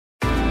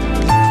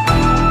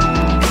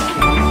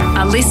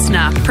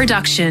listener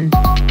production.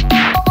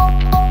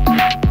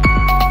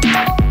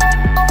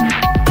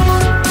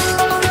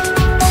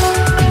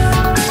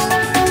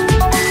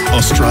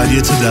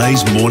 Australia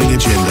Today's Morning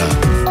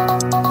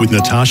Agenda with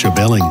Natasha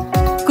Belling.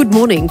 Good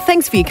morning.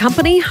 Thanks for your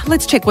company.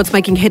 Let's check what's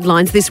making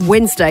headlines this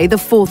Wednesday, the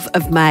 4th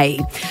of May.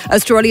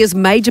 Australia's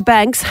major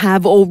banks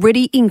have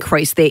already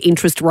increased their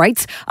interest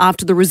rates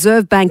after the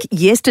Reserve Bank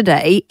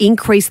yesterday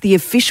increased the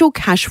official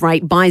cash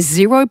rate by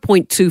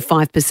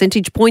 0.25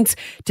 percentage points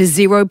to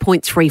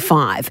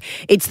 0.35.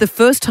 It's the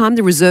first time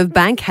the Reserve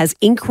Bank has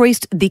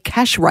increased the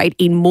cash rate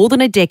in more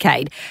than a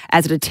decade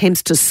as it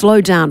attempts to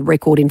slow down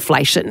record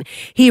inflation.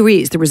 Here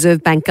is the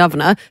Reserve Bank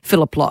Governor,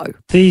 Philip Lowe.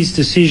 These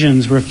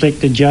decisions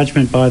reflect a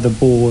judgment by the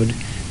board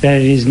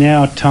that it is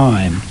now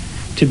time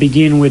to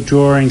begin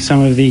withdrawing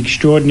some of the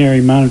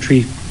extraordinary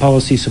monetary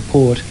policy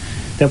support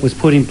that was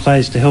put in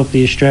place to help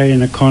the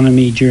Australian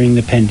economy during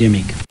the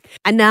pandemic.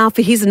 And now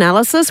for his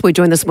analysis, we're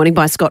joined this morning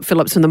by Scott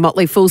Phillips from the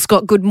Motley Fool.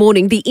 Scott, good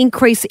morning. The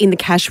increase in the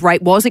cash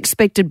rate was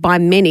expected by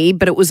many,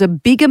 but it was a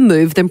bigger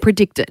move than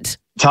predicted.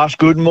 Tash,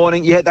 good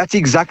morning. Yeah, that's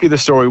exactly the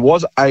story.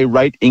 Was a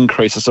rate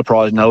increase a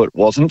surprise? No, it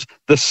wasn't.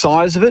 The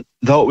size of it,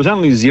 though it was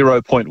only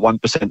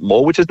 0.1%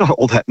 more, which is not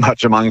all that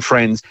much among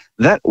friends,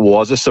 that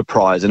was a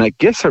surprise. And I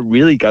guess it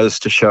really goes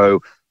to show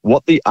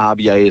what the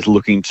RBA is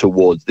looking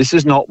towards. This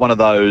is not one of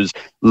those,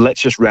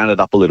 let's just round it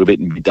up a little bit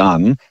and be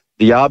done.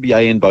 The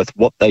RBA, in both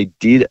what they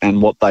did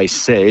and what they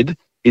said,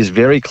 is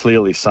very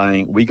clearly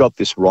saying, we got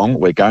this wrong,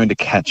 we're going to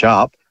catch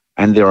up,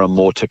 and there are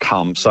more to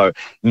come. So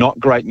not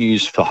great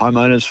news for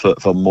homeowners,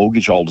 for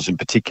mortgage holders in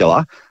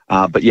particular.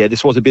 But yeah,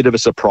 this was a bit of a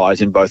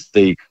surprise in both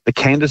the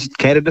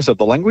candidness of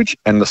the language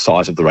and the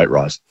size of the rate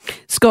rise.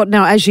 Scott,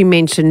 now, as you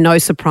mentioned, no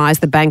surprise,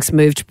 the banks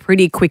moved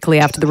pretty quickly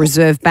after the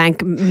Reserve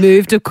Bank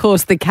moved, of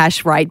course, the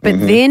cash rate. But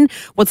then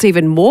what's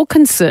even more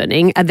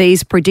concerning are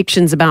these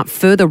predictions about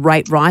further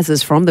rate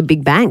rises from the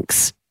big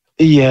banks.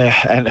 Yeah,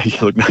 and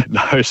look,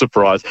 no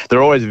surprise.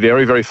 They're always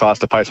very, very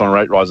fast to pace on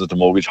rate rises to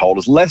mortgage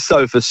holders, less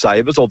so for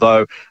savers,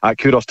 although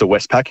kudos to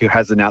Westpac, who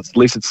has announced at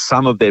least that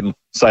some of their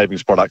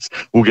savings products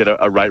will get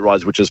a rate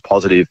rise, which is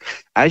positive.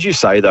 As you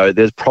say, though,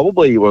 there's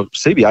probably,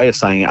 CBA is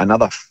saying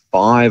another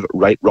 5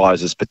 rate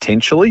rises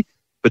potentially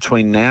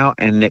between now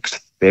and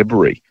next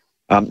February.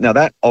 Now,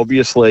 that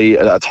obviously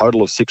a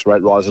total of 6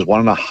 rate rises,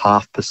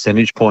 1.5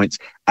 percentage points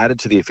added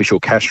to the official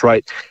cash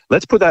rate.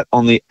 Let's put that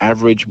on the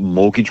average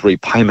mortgage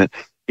repayment.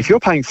 If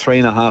you're paying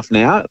 3.5%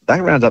 now,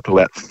 that rounds up to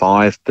about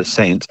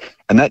 5%,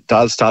 and that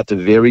does start to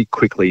very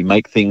quickly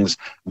make things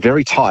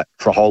very tight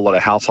for a whole lot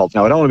of households.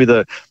 Now, I don't want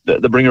to be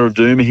the bringer of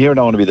doom here, I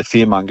don't want to be the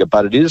fearmonger,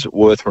 but it is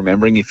worth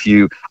remembering if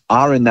you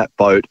are in that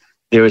boat,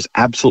 there is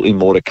absolutely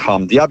more to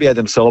come. The RBA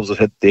themselves have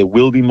said there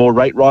will be more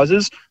rate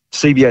rises.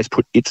 CBA's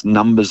put its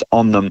numbers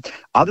on them.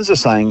 Others are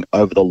saying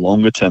over the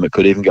longer term it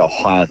could even go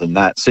higher than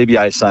that.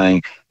 CBA is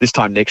saying this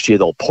time next year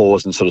they'll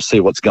pause and sort of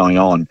see what's going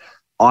on.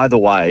 Either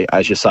way,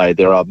 as you say,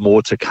 there are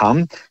more to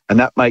come, and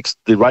that makes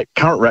the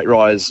current rate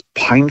rise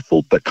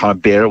painful but kind of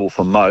bearable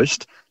for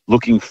most.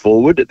 Looking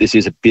forward, this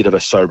is a bit of a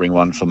sobering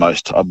one for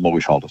most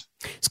mortgage holders.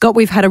 Scott,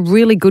 we've had a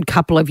really good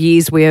couple of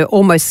years. We're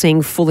almost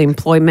seeing full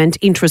employment.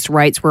 Interest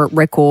rates were at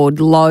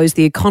record lows.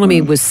 The economy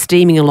was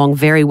steaming along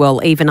very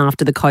well even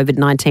after the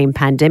COVID-19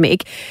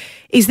 pandemic.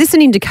 Is this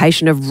an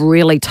indication of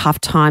really tough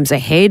times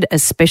ahead,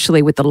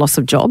 especially with the loss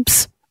of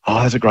jobs?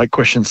 Oh, that's a great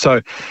question.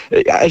 So,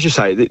 as you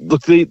say,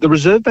 look, the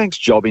Reserve Bank's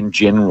job in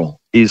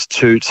general is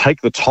to take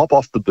the top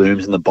off the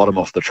booms and the bottom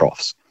off the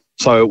troughs.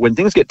 So when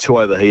things get too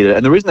overheated,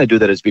 and the reason they do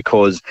that is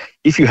because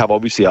if you have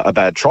obviously a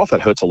bad trough,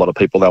 that hurts a lot of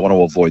people. They want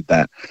to avoid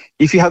that.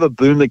 If you have a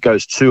boom that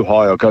goes too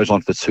high or goes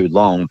on for too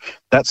long,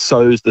 that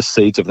sows the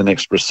seeds of the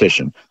next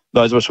recession.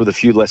 Those of us with a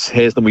few less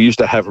hairs than we used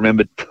to have,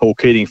 remember Paul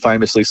Keating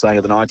famously saying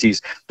in the 90s,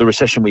 the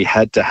recession we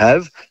had to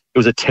have. It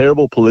was a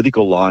terrible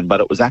political line, but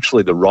it was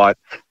actually the right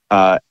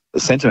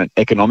sentiment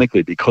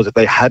economically, because if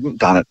they hadn't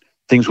done it,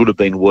 things would have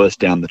been worse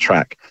down the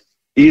track.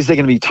 Is there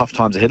going to be tough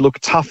times ahead? Look,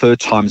 tougher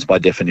times by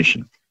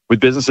definition. With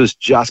businesses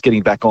just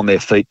getting back on their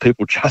feet,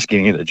 people just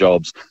getting into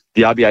jobs,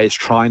 the RBA is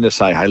trying to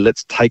say, hey,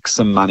 let's take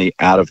some money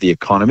out of the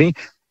economy.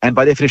 And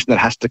by definition, that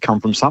has to come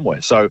from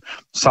somewhere. So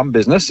some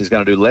business is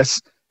going to do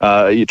less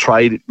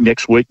trade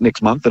next week,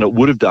 next month than it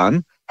would have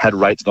done had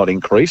rates not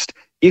increased.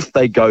 If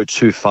they go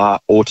too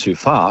far or too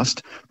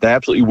fast, they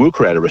absolutely will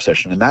create a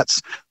recession. And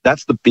that's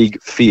the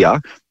big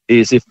fear.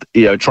 Is if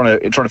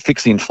trying to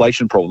fix the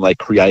inflation problem, they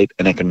create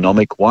an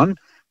economic one.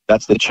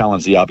 That's the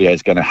challenge the RBA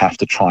is going to have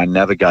to try and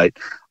navigate.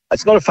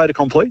 It's not a fait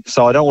accompli,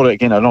 so I don't want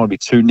to be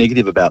too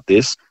negative about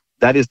this.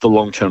 That is the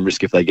long-term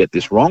risk if they get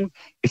this wrong.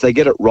 If they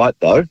get it right,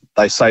 though,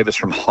 they save us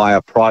from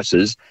higher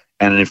prices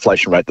and an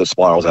inflation rate that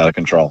spirals out of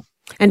control.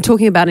 And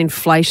talking about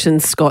inflation,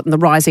 Scott, and the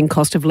rising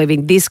cost of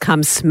living, this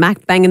comes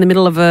smack bang in the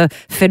middle of a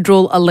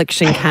federal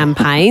election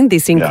campaign,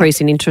 this increase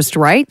in interest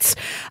rates.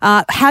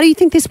 How do you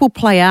think this will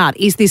play out?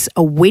 Is this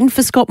a win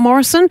for Scott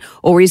Morrison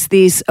or is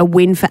this a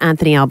win for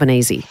Anthony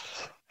Albanese?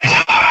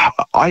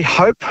 I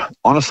hope,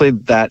 honestly,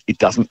 that it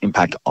doesn't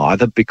impact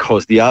either,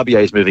 because the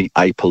RBA is moving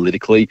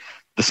apolitically.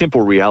 the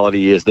simple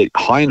reality is that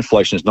high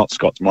inflation is not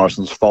Scott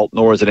Morrison's fault,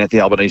 nor is it Anthony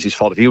Albanese's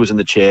fault if he was in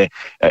the chair.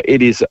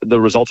 It is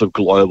the result of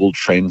global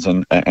trends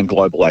and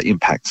global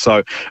impact.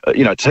 So,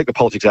 to take the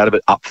politics out of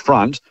it up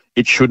front,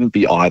 it shouldn't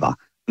be either.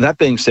 That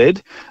being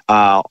said,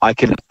 I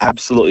can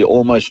absolutely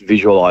almost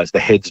visualise the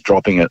heads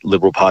dropping at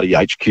Liberal Party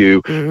HQ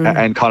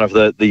and kind of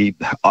the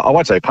I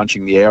won't say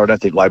punching the air. I don't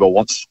think Labor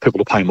wants people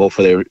to pay more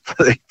for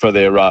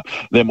their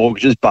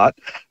mortgages, but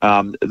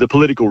the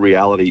political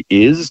reality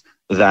is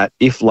that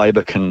if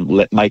Labor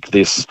can make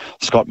this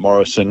Scott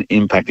Morrison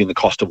impacting the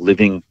cost of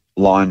living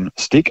line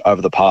stick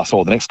over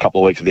the next couple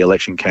of weeks of the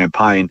election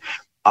campaign,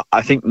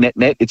 I think net,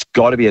 it's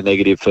got to be a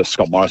negative for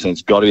Scott Morrison.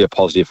 It's got to be a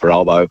positive for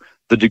Albo.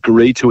 The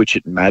degree to which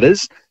it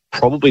matters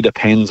probably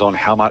depends on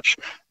how much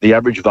the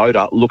average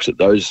voter looks at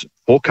those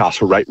forecasts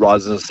for rate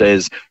rises and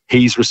says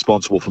he's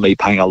responsible for me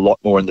paying a lot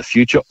more in the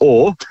future,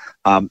 or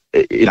I'm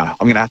going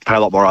to have to pay a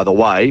lot more either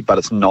way, but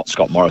it's not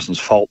Scott Morrison's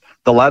fault.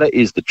 The latter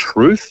is the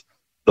truth.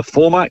 The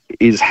former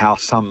is how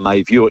some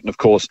may view it. And of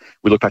course,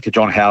 we look back to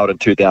John Howard in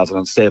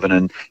 2007,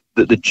 and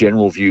the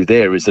general view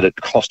there is that it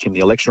cost him the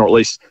election, or at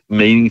least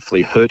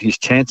meaningfully hurt his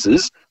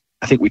chances.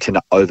 I think we tend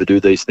to overdo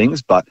these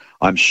things, but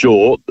I'm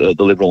sure the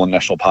Liberal and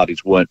National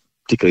parties weren't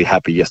particularly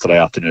happy yesterday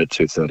afternoon at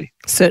 2:30.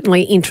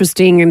 Certainly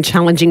interesting and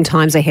challenging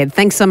times ahead.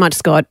 Thanks so much,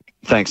 Scott.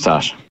 Thanks,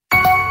 Tash.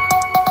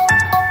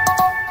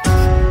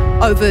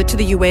 Over to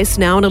the US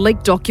now. An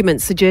leaked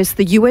document suggests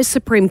the US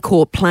Supreme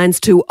Court plans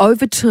to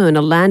overturn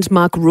a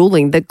landmark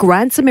ruling that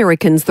grants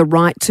Americans the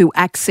right to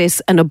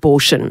access an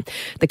abortion.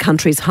 The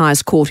country's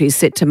highest court is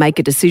set to make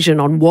a decision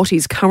on what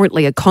is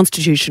currently a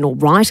constitutional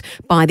right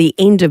by the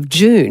end of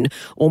June,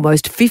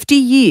 almost 50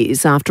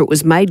 years after it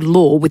was made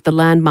law with the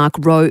landmark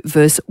Roe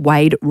v.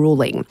 Wade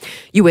ruling.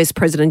 US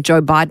President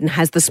Joe Biden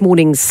has this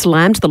morning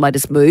slammed the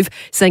latest move,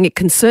 saying it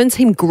concerns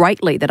him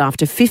greatly that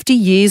after 50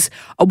 years,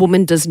 a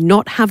woman does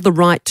not have the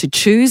right to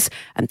choose,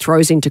 and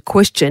throws into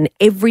question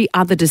every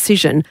other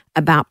decision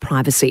about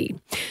privacy.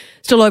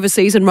 Still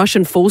overseas, and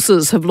Russian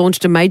forces have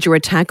launched a major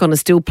attack on a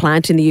steel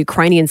plant in the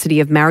Ukrainian city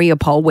of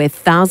Mariupol, where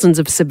thousands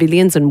of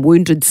civilians and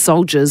wounded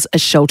soldiers are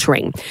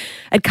sheltering.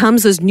 It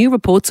comes as new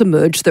reports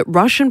emerge that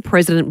Russian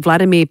President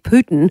Vladimir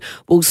Putin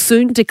will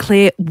soon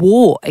declare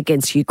war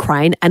against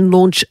Ukraine and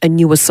launch a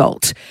new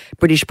assault.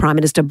 British Prime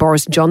Minister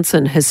Boris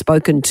Johnson has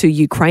spoken to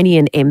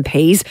Ukrainian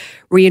MPs,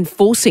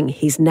 reinforcing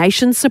his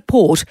nation's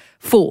support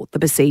for the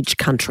besieged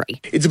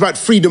country. It's about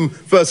freedom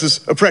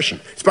versus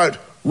oppression. It's about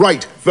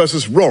right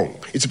versus wrong.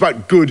 It's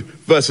about good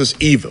versus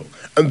evil.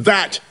 And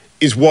that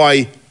is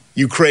why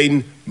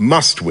Ukraine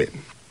must win.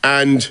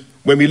 And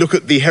when we look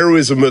at the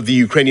heroism of the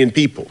Ukrainian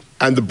people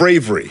and the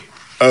bravery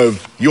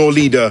of your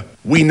leader,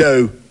 we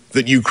know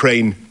that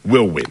Ukraine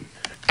will win.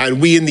 And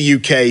we in the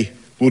UK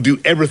will do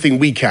everything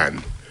we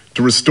can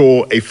to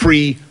restore a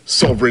free,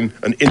 sovereign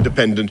and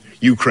independent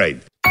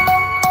Ukraine.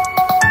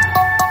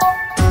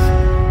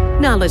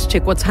 Now let's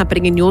check what's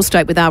happening in your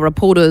state with our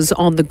reporters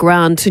on the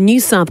ground to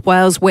New South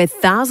Wales, where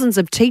thousands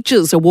of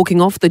teachers are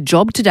walking off the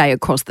job today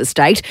across the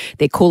state.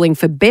 They're calling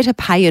for better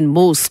pay and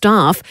more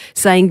staff,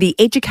 saying the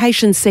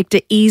education sector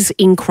is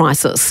in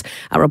crisis.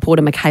 Our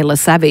reporter Michaela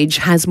Savage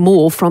has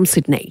more from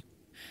Sydney.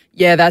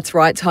 Yeah, that's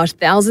right, Tosh.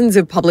 Thousands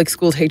of public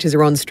school teachers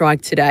are on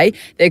strike today.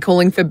 They're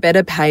calling for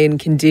better pay and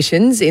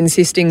conditions,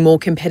 insisting more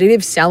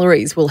competitive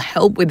salaries will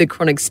help with the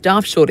chronic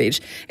staff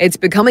shortage. It's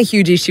become a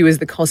huge issue as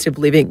the cost of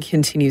living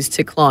continues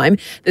to climb.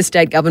 The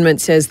state government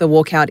says the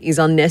walkout is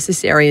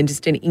unnecessary and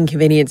just an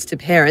inconvenience to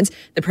parents.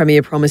 The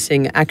Premier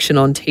promising action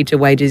on teacher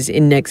wages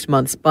in next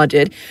month's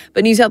budget.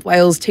 But New South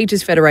Wales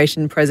Teachers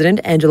Federation President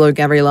Angelo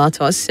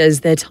Gavrilatos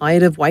says they're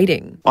tired of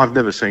waiting. I've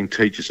never seen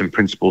teachers and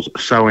principals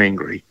so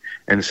angry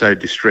and so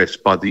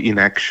distressed by the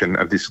inaction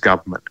of this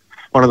government.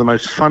 One of the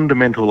most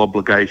fundamental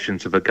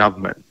obligations of a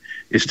government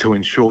is to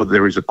ensure that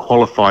there is a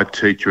qualified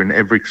teacher in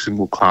every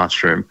single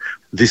classroom.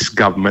 This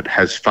government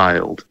has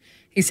failed.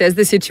 He says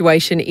the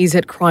situation is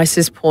at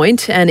crisis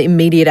point and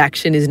immediate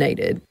action is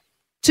needed.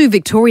 To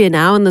Victoria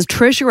now, and the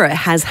Treasurer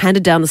has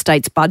handed down the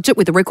state's budget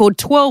with a record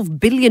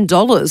 $12 billion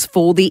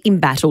for the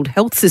embattled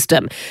health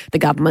system. The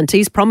government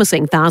is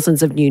promising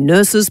thousands of new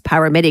nurses,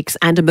 paramedics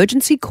and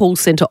emergency call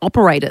centre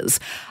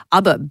operators.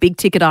 Other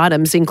big-ticket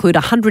items include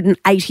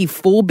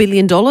 $184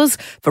 billion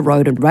for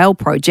road and rail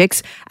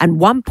projects and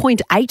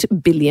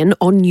 $1.8 billion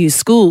on new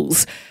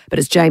schools. But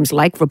as James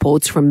Lake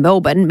reports from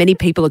Melbourne, many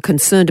people are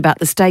concerned about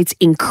the state's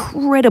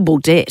incredible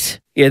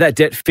debt. Yeah, that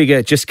debt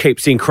figure just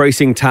keeps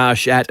increasing,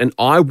 Tash, at an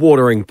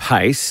eye-watering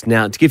pace.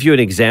 Now, to give you an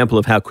example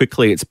of how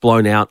quickly it's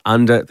blown out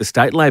under the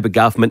state Labor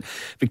government,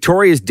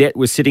 Victoria's debt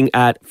was sitting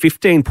at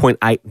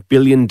 $15.8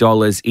 billion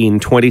in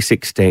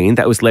 2016.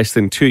 That was less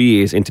than 2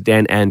 years into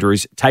Dan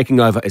Andrews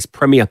taking over as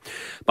Premier.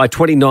 By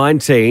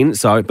 2019,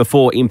 so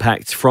before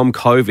impacts from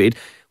COVID,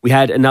 we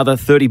had another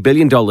 $30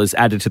 billion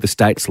added to the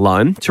state's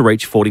loan to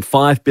reach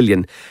 $45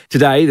 billion.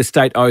 Today, the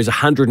state owes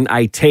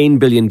 $118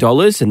 billion,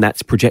 and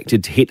that's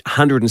projected to hit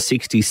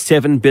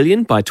 $167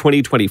 billion by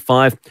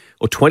 2025,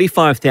 or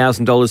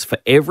 $25,000 for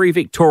every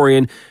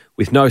Victorian,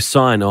 with no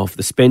sign of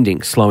the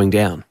spending slowing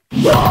down.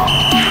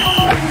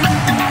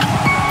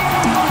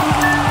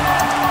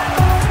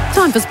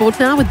 Time for sport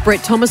now with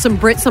Brett Thomas. And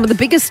Brett, some of the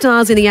biggest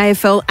stars in the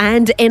AFL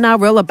and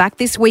NRL are back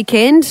this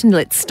weekend.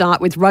 Let's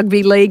start with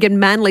rugby league, and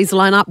Manly's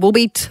lineup will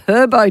be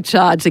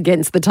turbocharged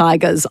against the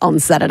Tigers on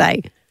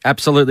Saturday.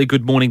 Absolutely.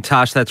 Good morning,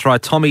 Tash. That's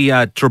right. Tommy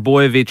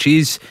Trbojevic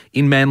is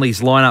in Manly's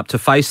lineup to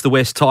face the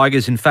West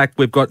Tigers. In fact,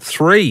 we've got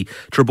three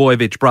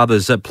Trbojevic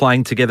brothers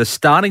playing together,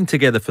 starting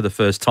together for the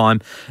first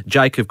time.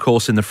 Jake, of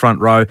course, in the front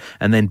row,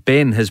 and then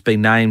Ben has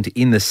been named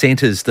in the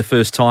centres, the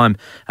first time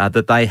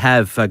that they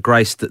have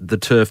graced the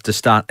turf to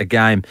start a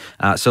game.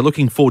 So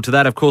looking forward to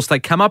that. Of course, they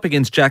come up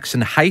against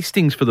Jackson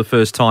Hastings for the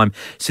first time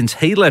since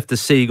he left the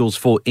Seagulls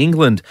for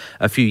England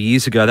a few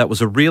years ago. That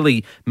was a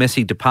really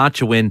messy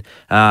departure when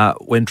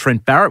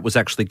Trent Barrett was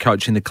actually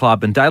coaching the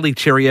club, and Daly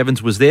Cherry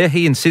Evans was there.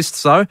 He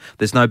insists, though,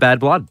 there's no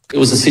bad blood. It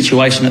was a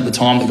situation at the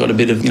time that got a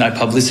bit of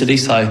publicity,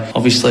 so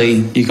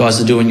obviously you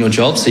guys are doing your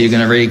job, so you're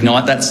going to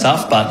reignite that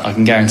stuff, but I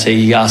can guarantee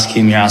you ask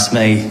him, you ask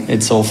me,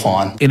 it's all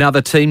fine. In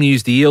other team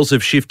news, the Eels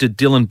have shifted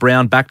Dylan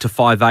Brown back to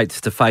 5/8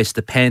 to face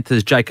the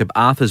Panthers. Jacob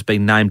Arthur's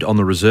been named on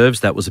the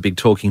reserves. That was a big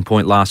talking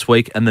point last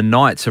week, and the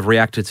Knights have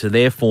reacted to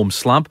their form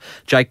slump.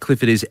 Jake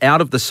Clifford is out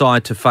of the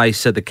side to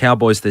face the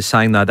Cowboys. They're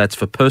saying, though, that's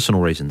for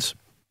personal reasons.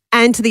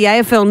 And to the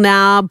AFL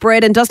now,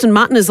 Brett, and Dustin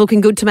Martin is looking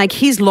good to make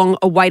his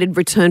long-awaited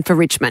return for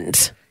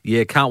Richmond.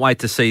 Yeah, can't wait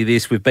to see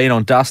this. We've been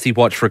on Dusty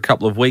Watch for a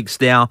couple of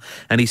weeks now,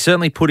 and he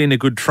certainly put in a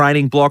good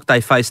training block. They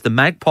face the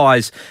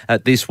Magpies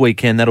this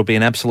weekend. That'll be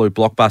an absolute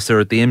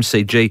blockbuster at the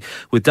MCG,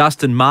 with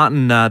Dustin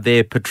Martin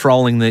there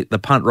patrolling the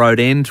Punt Road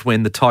end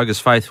when the Tigers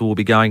faithful will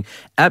be going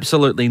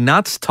absolutely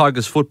nuts.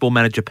 Tigers football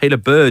manager Peter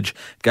Burge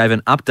gave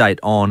an update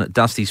on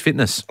Dusty's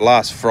fitness.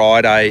 Last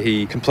Friday,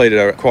 he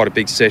completed quite a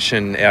big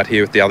session out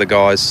here with the other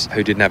guys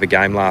who didn't have a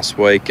game last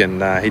week,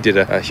 and he did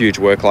a huge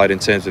workload in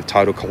terms of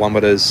total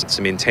kilometres,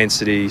 some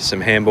intensity,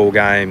 some handball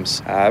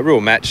games, real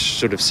match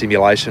sort of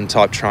simulation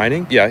type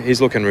training. Yeah,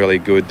 he's looking really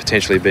good,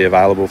 potentially be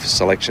available for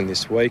selection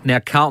this week. Now,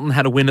 Carlton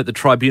had a win at the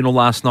tribunal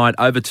last night,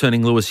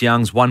 overturning Lewis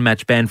Young's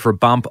one-match ban for a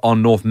bump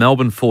on North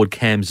Melbourne forward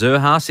Cam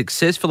Zurhaar,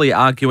 successfully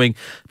arguing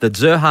that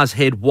Zurhaar's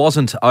head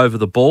wasn't over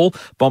the ball.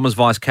 Bombers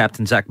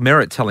vice-captain Zach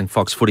Merritt telling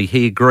Fox Footy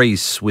he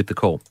agrees with the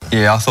call.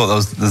 Yeah, I thought that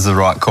was the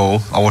right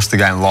call. I watched the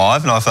game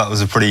live, and I thought it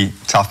was a pretty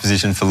tough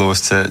position for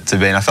Lewis to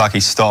be in. I feel like he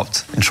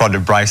stopped and tried to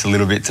brace a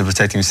little bit to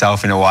protect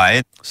himself in a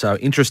way. So,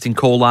 interesting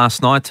call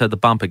last night. The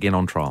bump again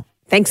on trial.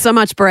 Thanks so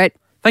much, Brett.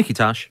 Thank you,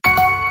 Tash.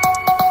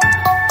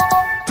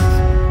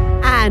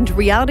 And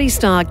reality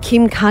star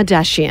Kim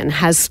Kardashian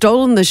has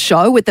stolen the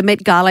show with the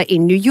Met Gala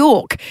in New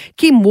York.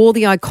 Kim wore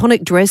the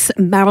iconic dress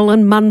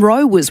Marilyn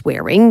Monroe was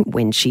wearing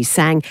when she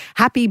sang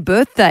Happy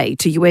Birthday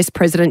to US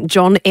President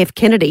John F.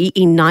 Kennedy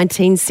in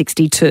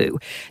 1962.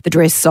 The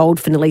dress sold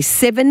for nearly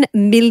 $7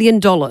 million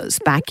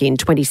back in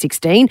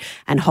 2016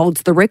 and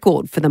holds the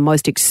record for the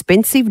most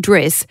expensive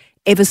dress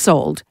ever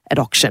sold at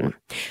auction.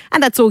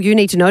 And that's all you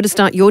need to know to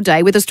start your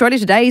day with Australia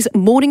Today's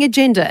Morning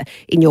Agenda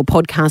in your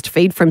podcast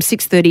feed from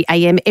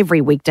 6:30am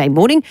every weekday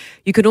morning.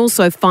 You can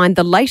also find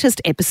the latest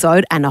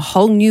episode and a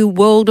whole new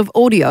world of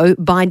audio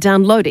by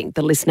downloading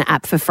the Listener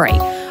app for free.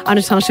 I'm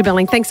Natasha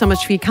Belling. Thanks so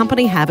much for your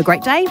company. Have a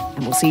great day,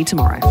 and we'll see you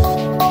tomorrow.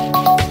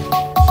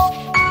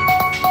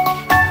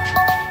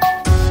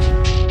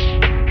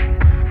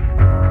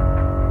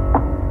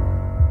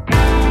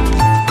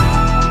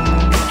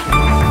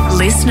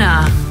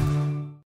 Listener.